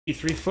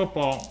E3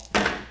 football,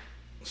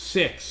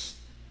 6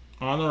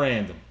 on the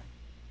random.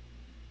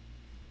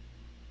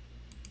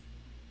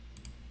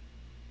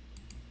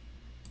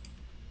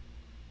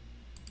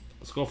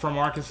 Let's go for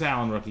Marcus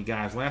Allen rookie,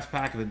 guys. Last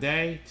pack of the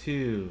day.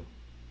 2,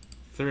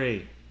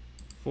 3,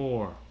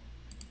 4,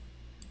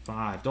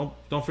 5.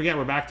 Don't forget,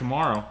 we're back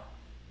tomorrow.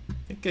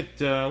 I think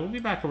we'll be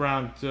back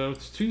around.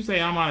 It's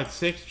Tuesday. I'm on at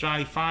 6.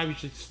 Johnny 5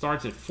 usually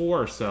starts at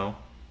 4 or so.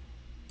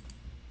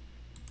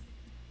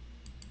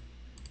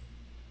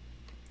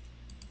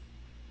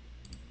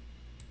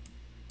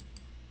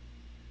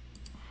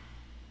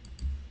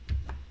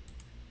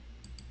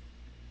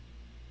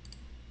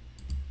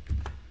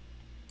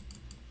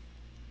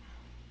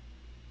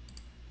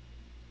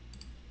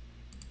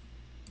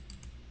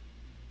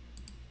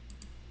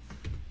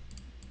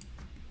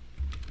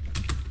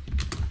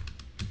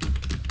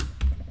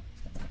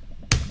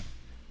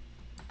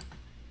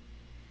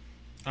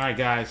 All right,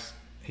 guys,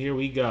 here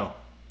we go.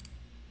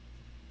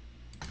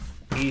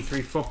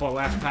 E3 football,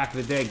 last pack of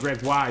the day.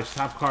 Greg Wise,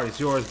 top card is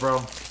yours,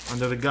 bro.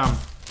 Under the gum,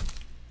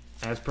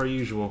 as per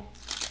usual.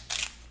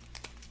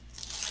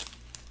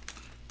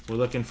 We're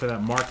looking for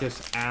that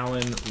Marcus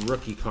Allen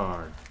rookie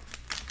card.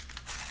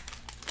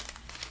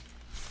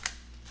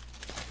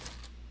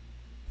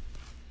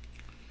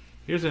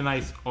 Here's a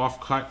nice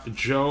off-cut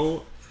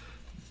Joe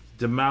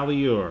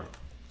DeMaliure.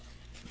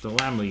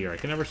 I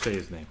can never say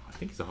his name. I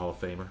think he's a Hall of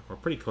Famer. We're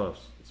pretty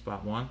close.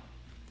 Spot 1.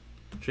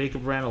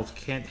 Jacob Reynolds,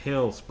 Kent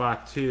Hill,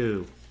 spot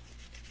 2.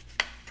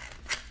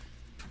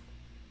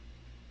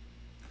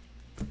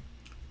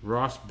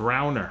 Ross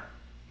Browner,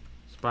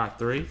 spot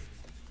 3.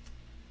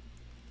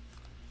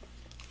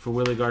 For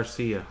Willie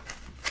Garcia.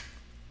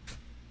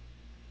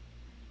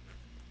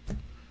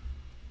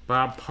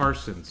 Bob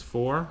Parsons,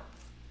 4.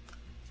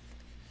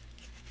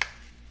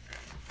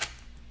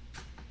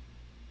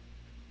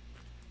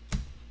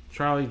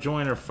 Charlie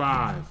Joyner,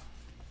 5.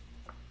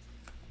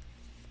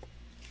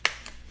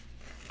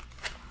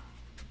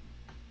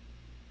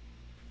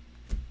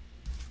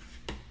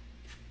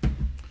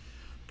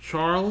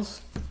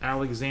 Charles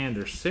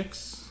Alexander,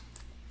 6.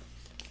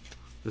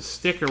 The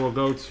sticker will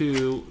go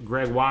to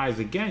Greg Wise.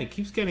 Again, he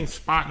keeps getting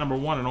spot number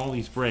 1 in all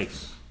these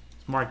breaks.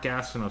 It's Mark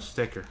Gastineau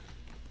sticker.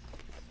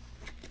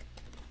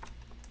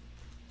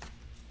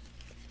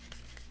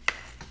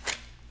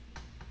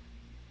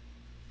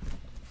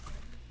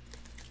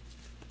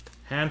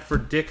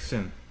 Hanford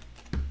Dixon,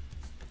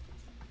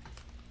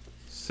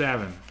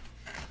 7.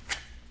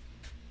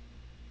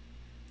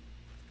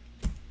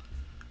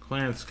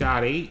 Clarence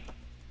Scott, 8.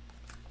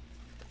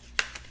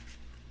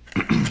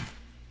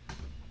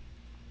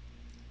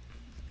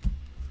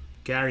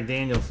 Gary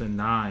Danielson,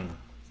 9.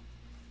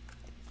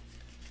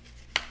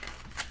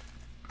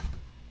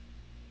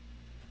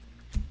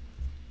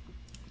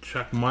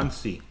 Chuck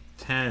Muncie,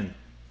 10.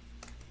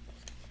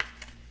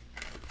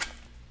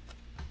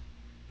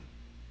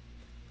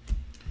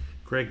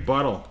 Greg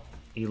Buttle,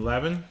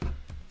 11.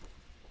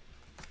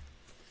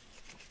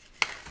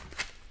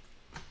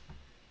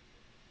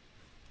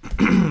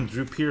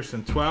 Drew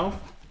Pearson,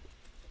 12.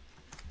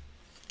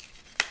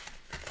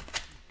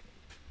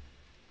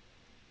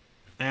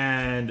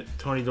 And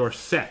Tony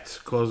Dorsett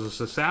closes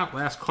this out.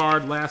 Last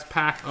card, last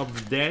pack of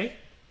the day.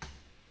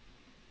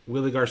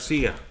 Willie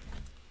Garcia.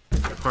 The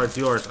card's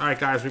yours. All right,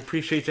 guys, we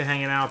appreciate you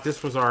hanging out.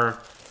 This was our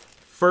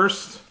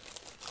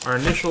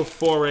initial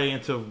foray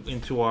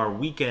into our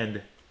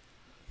weekend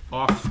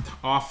out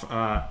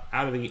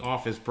of the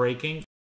office breaking.